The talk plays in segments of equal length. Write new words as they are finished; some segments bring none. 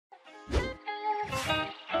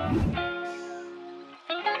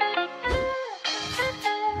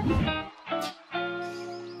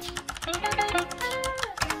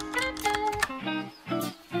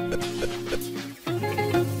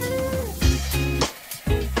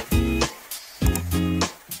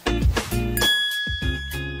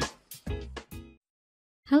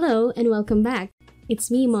Hello and welcome back.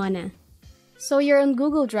 It's me, Mona. So you're on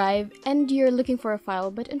Google Drive and you're looking for a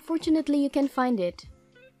file, but unfortunately you can't find it.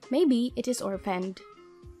 Maybe it is orphaned.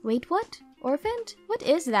 Wait, what? Orphaned? What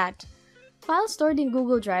is that? Files stored in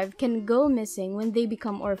Google Drive can go missing when they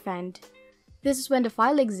become orphaned. This is when the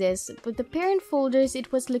file exists, but the parent folders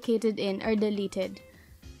it was located in are deleted.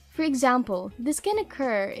 For example, this can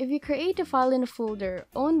occur if you create a file in a folder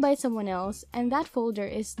owned by someone else and that folder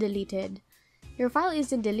is deleted. Your file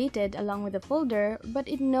isn't deleted along with the folder, but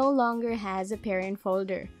it no longer has a parent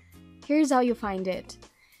folder. Here's how you find it.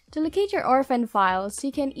 To locate your orphan files,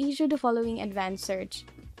 you can issue the following advanced search.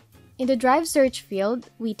 In the Drive search field,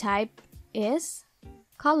 we type is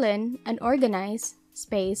unorganize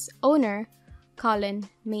owner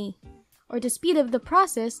me. Or to speed up the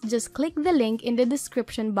process, just click the link in the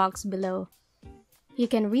description box below. You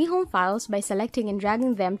can rehome files by selecting and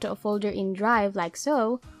dragging them to a folder in Drive like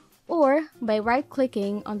so, or by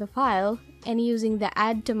right-clicking on the file and using the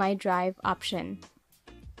Add to My Drive option.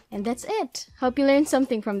 And that's it! Hope you learned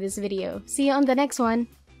something from this video. See you on the next one!